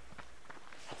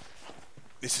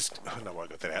 This is... I don't know why I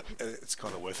got that out. It's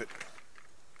kind of worth it.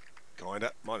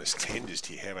 Kinda. -10 just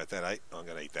here. How about that, eh? I'm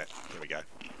going to eat that. There we go.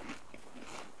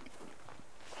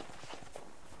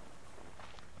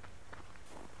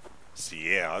 So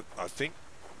yeah, I think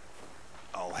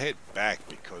I'll head back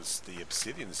because the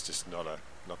obsidian's just not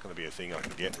going to be a thing I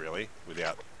can get really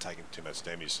without taking too much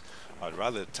damage. I'd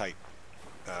rather take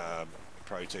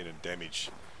protein and damage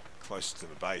closer to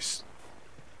the base.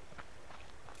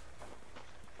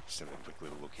 Just having a quick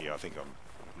little look here. I'm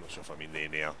not sure if I'm in there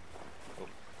now. Oh,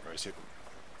 where is it?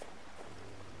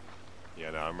 Yeah,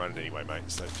 no, I'm running anyway, mate,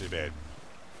 so too bad.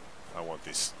 I want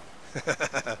this.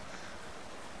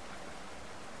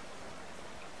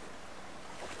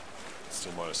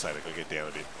 Still might have said I gotta get down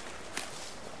a bit.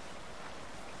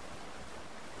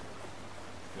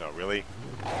 Oh, really?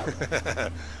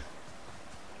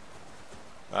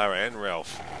 Alright, and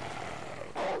Ralph.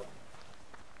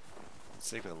 Let's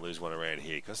see if I can lose one around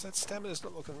here, because that stamina's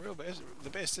not looking the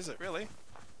best, is it, really?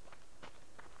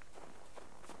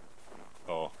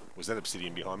 Oh, was that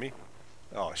obsidian behind me?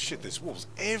 Oh shit, there's wolves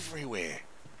everywhere!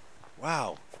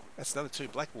 Wow, that's another 2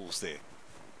 black wolves there.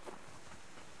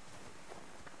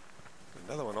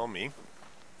 Another one on me.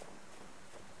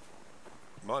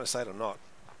 -8 or not.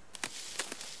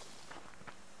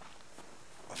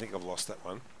 I think I've lost that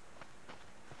one.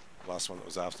 Last one that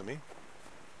was after me.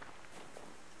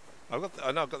 I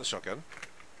know I've got the shotgun,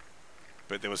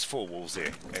 but there was 4 wolves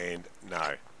there, and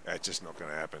no, that's just not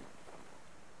going to happen.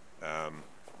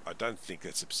 I don't think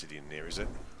that's obsidian there, is it?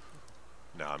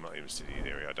 No, I'm not in the obsidian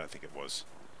area. I don't think it was.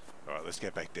 All right, let's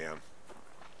get back down.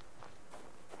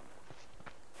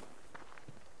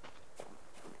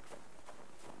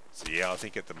 So yeah, I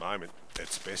think at the moment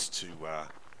it's best to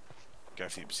go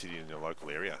for the obsidian in the local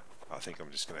area. I think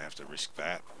I'm just going to have to risk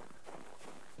that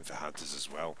with the hunters as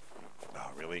well.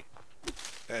 Oh, really?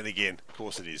 And again, of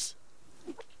course it is.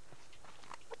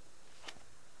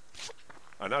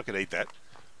 I know I could eat that,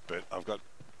 but I've got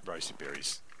roasted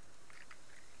berries.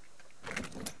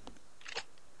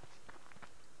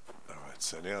 Alright,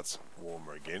 so now it's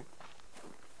warmer again.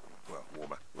 Well,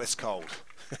 warmer. Less cold.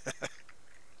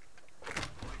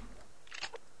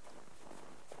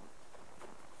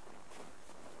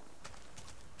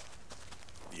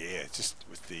 Yeah, just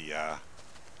with the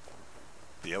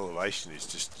elevation is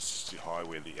just too high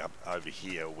where over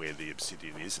here where the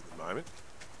obsidian is at the moment.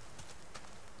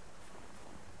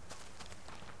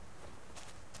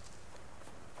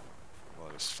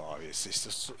 -5, yes,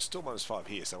 it's still -5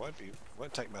 here, so it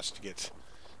won't take much to get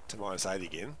to -8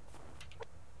 again.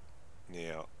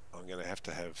 Now I'm going to have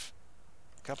a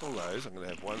couple of those. I'm going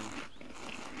to have 1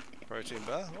 protein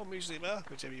bar or muesli bar,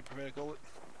 whichever you prefer to call it.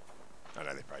 I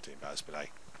know they're protein bars, but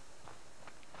hey.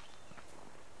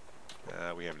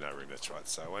 We have no room, that's right,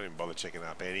 so I won't even bother checking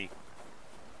ArmouredAnnie.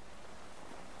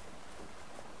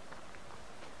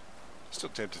 Still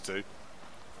tempted to.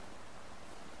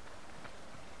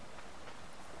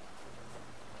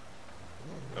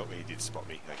 Oh, he did spot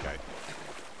me, okay.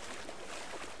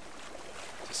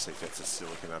 Just see if that's a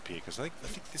silicon up here, because I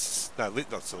think this is... No,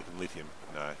 not silicon, lithium,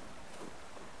 no.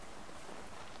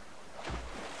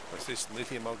 What's this,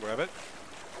 lithium? I'll grab it.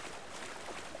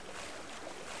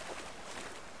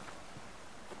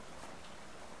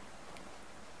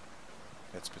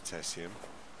 That's potassium.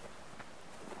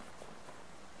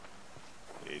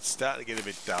 Yeah, it's starting to get a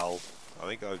bit dull. I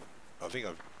think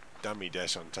I've done me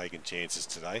dash on taking chances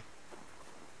today.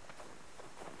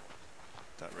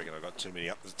 Don't reckon I've got too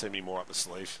many more up the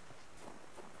sleeve.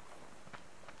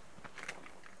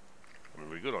 I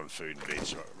mean, we're good on food and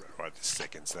veg right this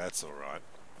second, so that's all right.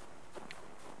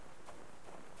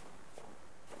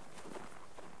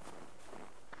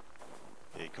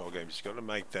 Yeah, Cold Games, you've got to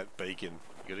make that beacon.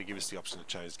 You've got to give us the option to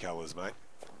change colours, mate.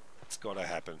 It's got to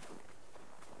happen.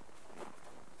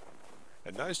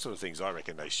 And those sort of things, I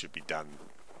reckon they should be done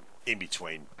in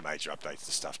between major updates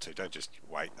to stuff too. Don't just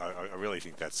wait. I really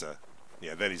think that's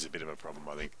yeah, that is a bit of a problem,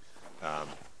 I think.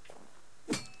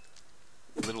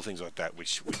 Little things like that,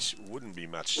 which wouldn't be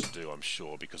much to do, I'm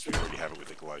sure, because we already have it with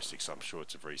the glow stick, so I'm sure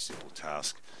it's a very simple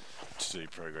task to do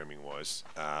programming-wise.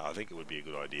 I think it would be a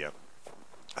good idea.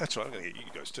 That's right, I'm going to get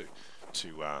you guys too,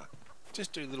 to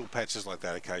just do little patches like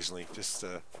that occasionally, just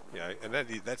you know, and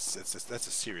that's a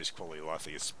serious quality of life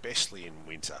thing, especially in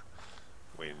winter,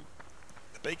 when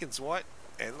the beacon's white,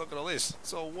 and look at all this,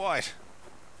 it's all white.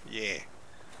 Yeah.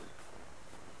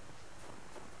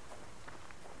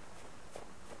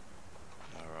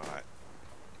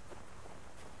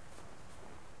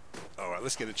 Alright,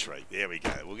 let's get a tree. There we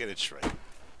go, we'll get a tree.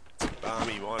 It's a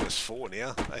balmy -4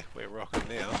 now. Hey, we're rocking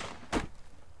now.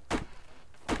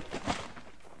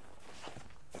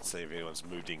 Let's see if anyone's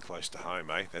moved in close to home,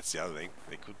 eh? That's the other thing.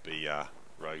 There could be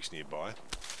rogues nearby.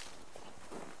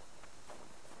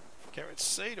 Carrot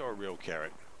seed or a real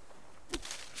carrot?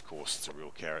 Of course it's a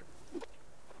real carrot.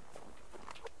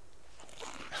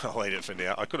 I'll eat it for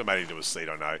now. I could have made it into a seed,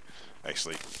 I know.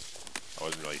 Actually, I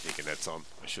wasn't really thinking that time.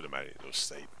 I should have made it into a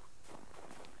seed.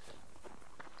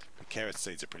 The carrot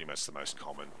seeds are pretty much the most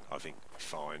common, I think,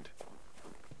 find.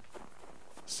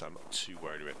 So I'm not too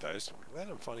worried about those. I'm glad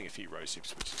I'm finding a few rose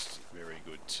hips, which is very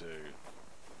good too.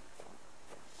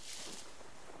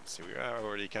 So we are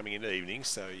already coming into evening,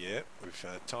 so yeah, we've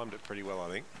timed it pretty well, I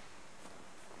think.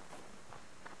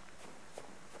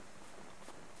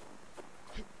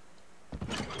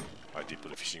 I did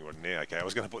put a fishing rod in there. Okay, I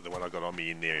was going to put the one I got on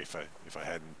me in there if I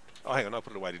hadn't. Oh, hang on, I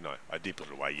put it away, didn't I? I did put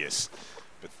it away, yes.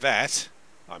 But that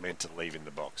I meant to leave in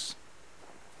the box.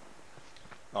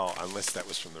 Oh, unless that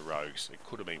was from the rogues. It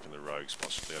could have been from the rogues,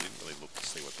 possibly. I didn't really look to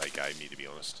see what they gave me, to be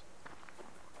honest.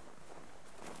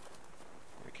 I'm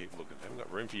going to keep looking. I haven't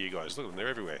got room for you guys. Look at them, they're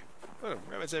everywhere. Look at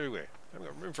them, rabbits everywhere. I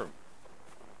haven't got room for them.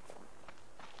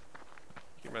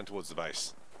 You can run towards the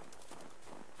base.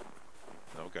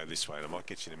 I'll go this way and I might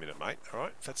get you in a minute, mate.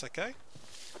 Alright, if that's okay.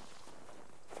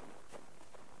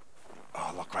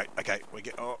 Oh, lock rate. Okay, we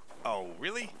get... Oh,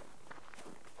 really?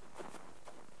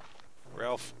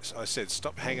 Ralph, I said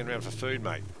stop hanging around for food,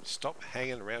 mate. Stop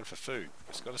hanging around for food.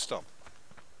 It's got to stop.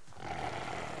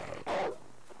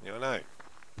 Yeah, I know.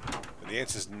 But the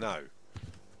answer's no.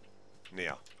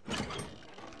 Now.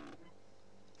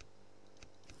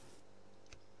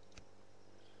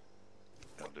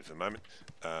 That'll do for the moment.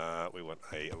 We want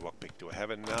a lockpick. Do I have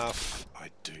enough? I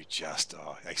do just...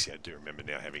 Oh, actually, I do remember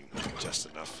now having just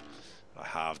enough. I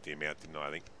halved the amount, didn't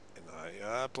I think? And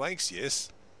I... blanks, yes.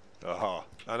 Oh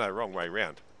no, wrong way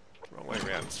round. Wrong way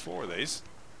round. It's 4 of these.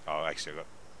 Oh, actually,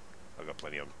 I've got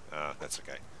plenty of them. That's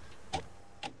okay.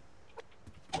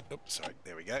 Oops, sorry.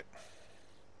 There we go.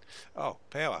 Oh,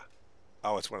 power.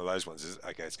 Oh, it's one of those ones. Is it?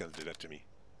 Okay, it's going to do that to me.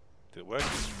 Did it work?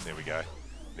 There we go.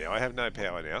 Now I have no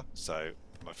power now, so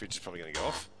my fridge is probably going to go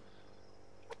off.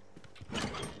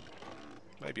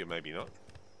 Maybe or maybe not.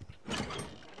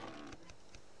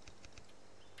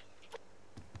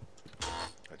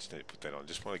 I just need to put that on.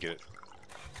 Just want to get it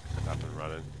up and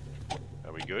running.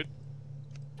 Are we good?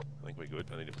 I think we're good.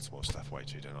 I need to put some more stuff away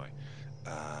too, don't I?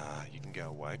 You can go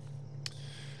away.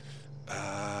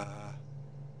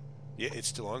 Yeah, it's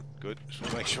still on. Good. Just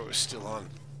want to make sure it's still on.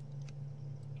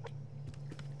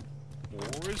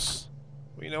 Wars.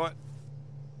 Well, you know what?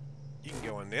 You can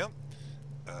go on now.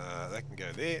 That can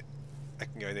go there.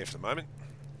 That can go there for the moment.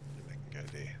 And that can go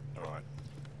there. Alright.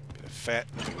 Bit of fat.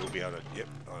 We will be able to... Yep.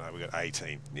 Oh no, we've got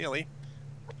 18. Nearly.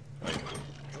 Wait.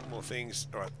 A couple more things.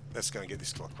 Alright. Let's go and get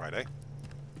this clock right, eh?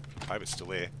 I hope it's still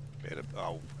there. Better.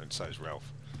 Oh, and so is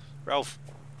Ralph. Ralph!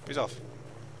 He's off.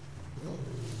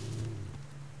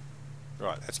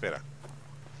 Right, that's better.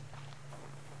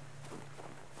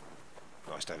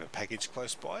 Nice to have a package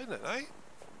close by, isn't it, eh?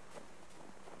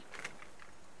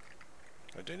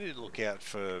 I do need to look out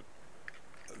for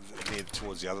near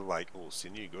towards the other lake. Oh,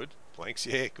 sinew, good. Blanks,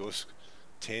 yeah, good.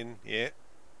 10, yeah.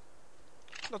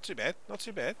 Not too bad, not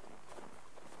too bad.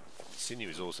 Sinew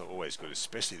is also always good,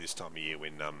 especially this time of year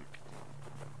when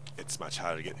it's much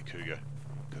harder to get the cougar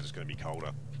because it's going to be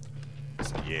colder.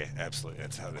 So yeah, absolutely,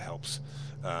 that's how it helps.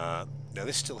 Now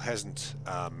this still hasn't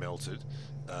melted.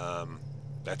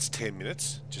 That's 10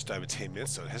 minutes, just over 10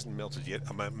 minutes, so it hasn't melted yet.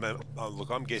 Look,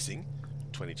 I'm guessing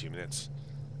 22 minutes.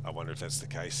 I wonder if that's the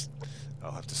case.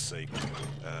 I'll have to see.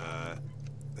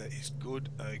 That is good.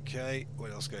 Okay,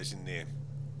 what else goes in there?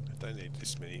 I don't need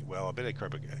this many. Well, I better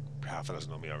grab half a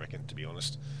dozen on me, I reckon, to be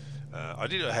honest. I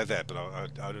did have that, but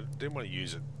I didn't want to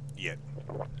use it yet.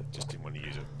 Just didn't want to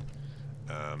use it.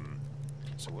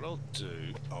 So what I'll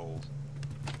do, I'll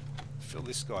fill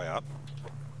this guy up.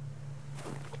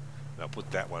 And I'll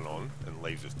put that one on and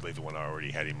leave the one I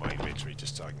already had in my inventory,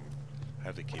 just so I can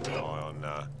have to keep an eye on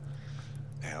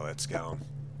how that's going,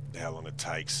 how long it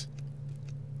takes.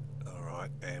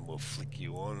 Alright, and we'll flick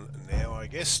you on now, I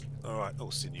guess. Alright, oh,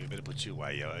 Sydney, you better put you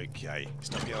away. Okay,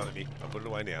 stop yelling at me. I'll put it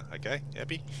away now. Okay,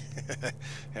 happy?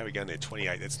 How are we going there?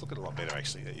 28. That's looking a lot better,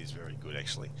 actually. That is very good,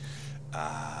 actually.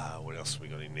 What else have we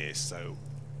got in there? So,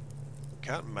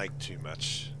 can't make too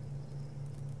much.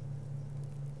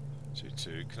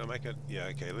 2. Can I make it? Yeah,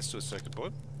 okay, let's do a circuit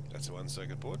board. That's a 1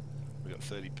 circuit board. We've got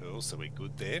 30 pearls, so we're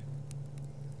good there.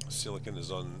 Silicon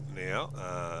is on now.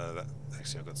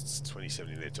 Actually, I've got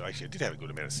 27 in there too. Actually, I did have a good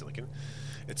amount of silicon.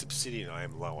 It's obsidian I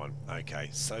am low on. Okay,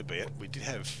 so be it. We did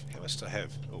have... How much do I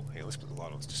have? Oh, hang on, let's put the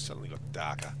light on. It's just suddenly got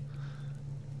darker.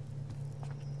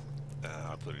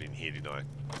 I put it in here, didn't I?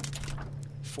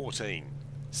 14.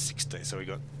 16. So we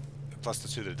got... Plus the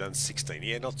 2 that have done 16.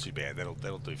 Yeah, not too bad.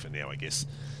 That'll do for now, I guess.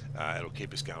 It'll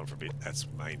keep us going for a bit. That's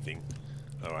the main thing.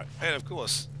 Alright, and of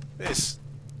course, this.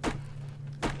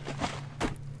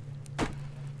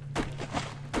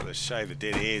 to shave the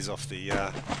dead hairs off the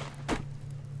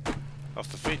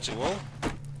feature wall.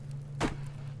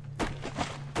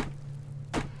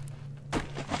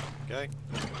 Okay.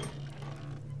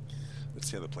 Let's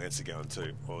see how the plants are going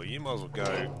too. Well, you might as well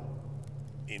go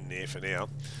in there for now.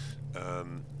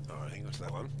 Alright, hang on to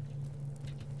that one.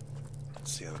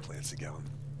 Let's see how the plants are going.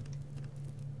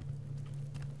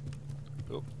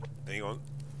 Oh, hang on.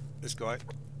 This guy.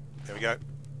 There we go.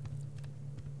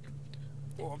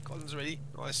 Oh, cotton's ready.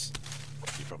 Nice.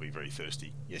 You're probably very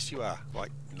thirsty. Yes, you are.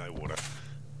 Like, no water.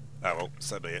 Oh, well,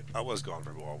 so be it. I was gone for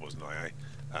a while, wasn't I,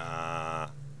 eh?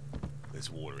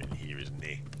 There's water in here, isn't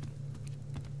there?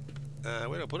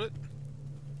 Where do I put it?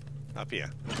 Up here.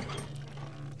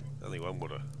 Only one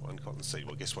water. One cotton seed.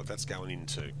 Well, guess what? That's going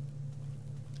into.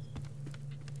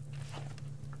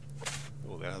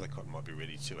 Oh, that other cotton might be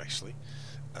ready too, actually.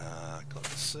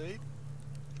 Cotton seed.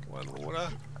 One water.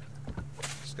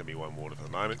 It's going to be one water for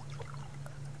the moment.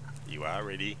 You are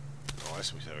ready. Nice.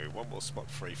 So one more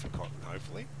spot free for cotton,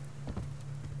 hopefully.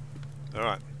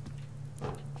 Alright.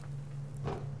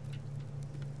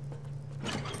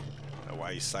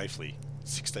 Away safely.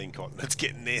 16 cotton. It's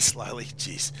getting there slowly.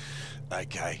 Jeez.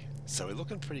 Okay. So we're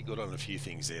looking pretty good on a few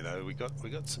things there, though. We got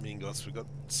some ingots. We got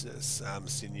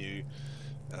sinew.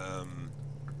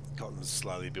 Cotton's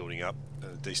slowly building up.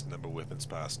 A decent number of weapons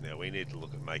passed now. We need to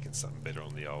look at making something better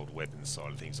on the old weapons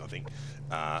side of things, I think,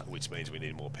 which means we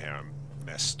need more power and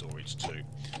mass storage too.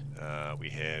 We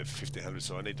have 1500,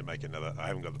 so I need to make another. I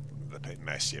haven't got the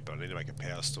mass yet, but I need to make a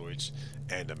power storage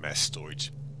and a mass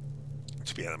storage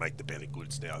to be able to make the better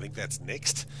goods now. I think that's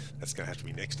next. That's going to have to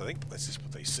be next, I think. Let's just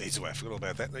put these seeds away. I forgot all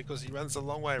about that because he runs a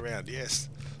long way around. Yes.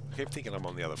 I keep thinking I'm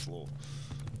on the other floor.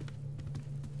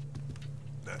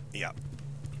 No, yeah.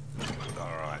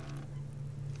 Alright.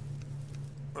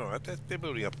 Alright, they're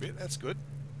building up a bit. That's good.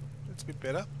 That's a bit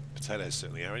better. Potatoes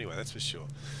certainly are anyway, that's for sure.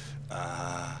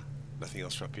 Nothing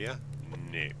else for up here?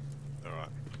 No. Alright.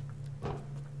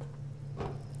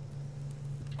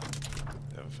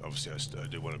 Obviously I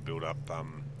do want to build up,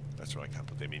 that's right, I can't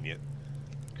put them in yet.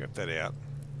 Grab that out.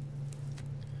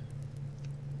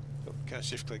 Oh, can't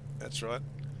shift click, that's right.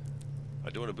 I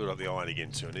do want to build up the iron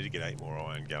again too. I need to get 8 more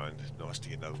iron going. Nice to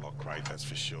get another lock crate, that's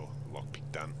for sure.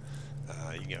 Lockpick done.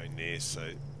 You can go in there, so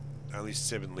only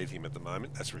 7 lithium at the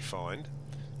moment, that's refined.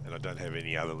 And I don't have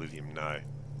any other lithium, no.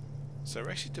 So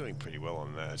we're actually doing pretty well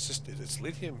on that. It's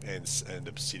lithium and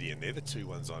obsidian. They're the two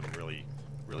ones I'm really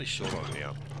short on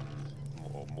now.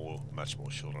 Much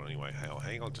more short on anyway. I'll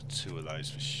hang on to 2 of those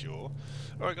for sure.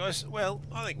 Alright guys, well,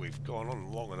 I think we've gone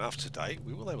on long enough today.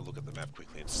 We will have a look at the map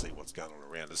quickly and see what's going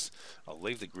on around us. I'll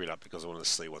leave the grid up because I want to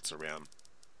see what's around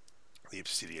the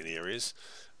obsidian areas.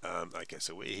 Okay,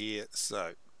 so we're here.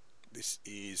 So this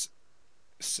is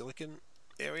silicon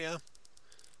area.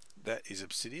 That is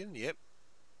obsidian, yep.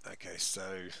 Okay,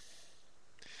 so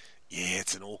yeah,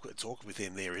 it's awkward with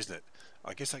them there, isn't it?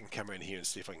 I guess I can come around here and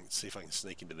see if I can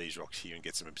sneak into these rocks here and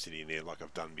get some obsidian there, like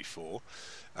I've done before.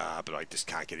 But I just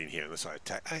can't get in here unless I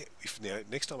attack. Hey, now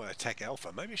next time I attack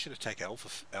Alpha, maybe I should attack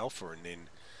Alpha, and then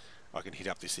I can hit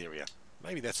up this area.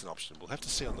 Maybe that's an option. We'll have to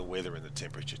see on the weather and the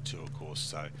temperature too, of course.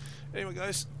 So anyway,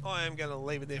 guys, I am going to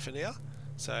leave it there for now.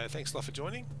 So thanks a lot for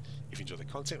joining. If you enjoy the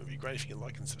content, it would be great if you can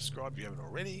like and subscribe if you haven't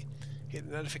already. Hit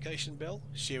the notification bell,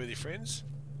 share with your friends,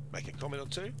 make a comment or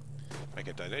two. Make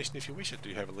a donation if you wish. I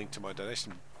do have a link to my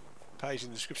donation page in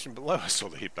the description below. I saw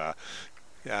the hit bar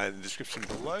in the description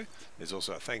below. There's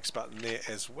also a thanks button there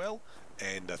as well,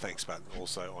 and a thanks button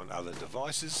also on other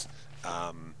devices.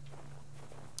 I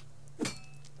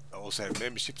also have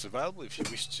memberships available if you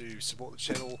wish to support the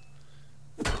channel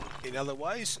in other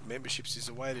ways. Memberships is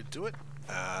a way to do it.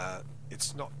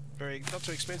 It's not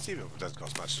too expensive. It doesn't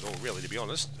cost much at all, really, to be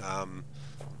honest.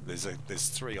 There's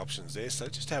 3 options there, so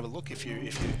just have a look if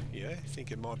you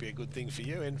think it might be a good thing for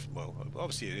you, and well,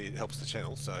 obviously it helps the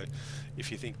channel. So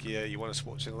if you think you want to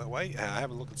support the channel that way, have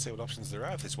a look and see what options there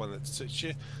are. If there's one that suits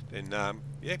you, then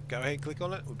yeah, go ahead and click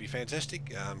on it. It would be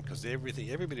fantastic, because every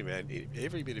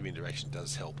bit of interaction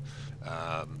does help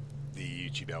the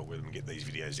YouTube algorithm get these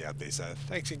videos out there. So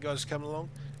thanks again, guys, for coming along,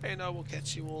 and I will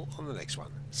catch you all on the next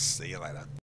one. See you later.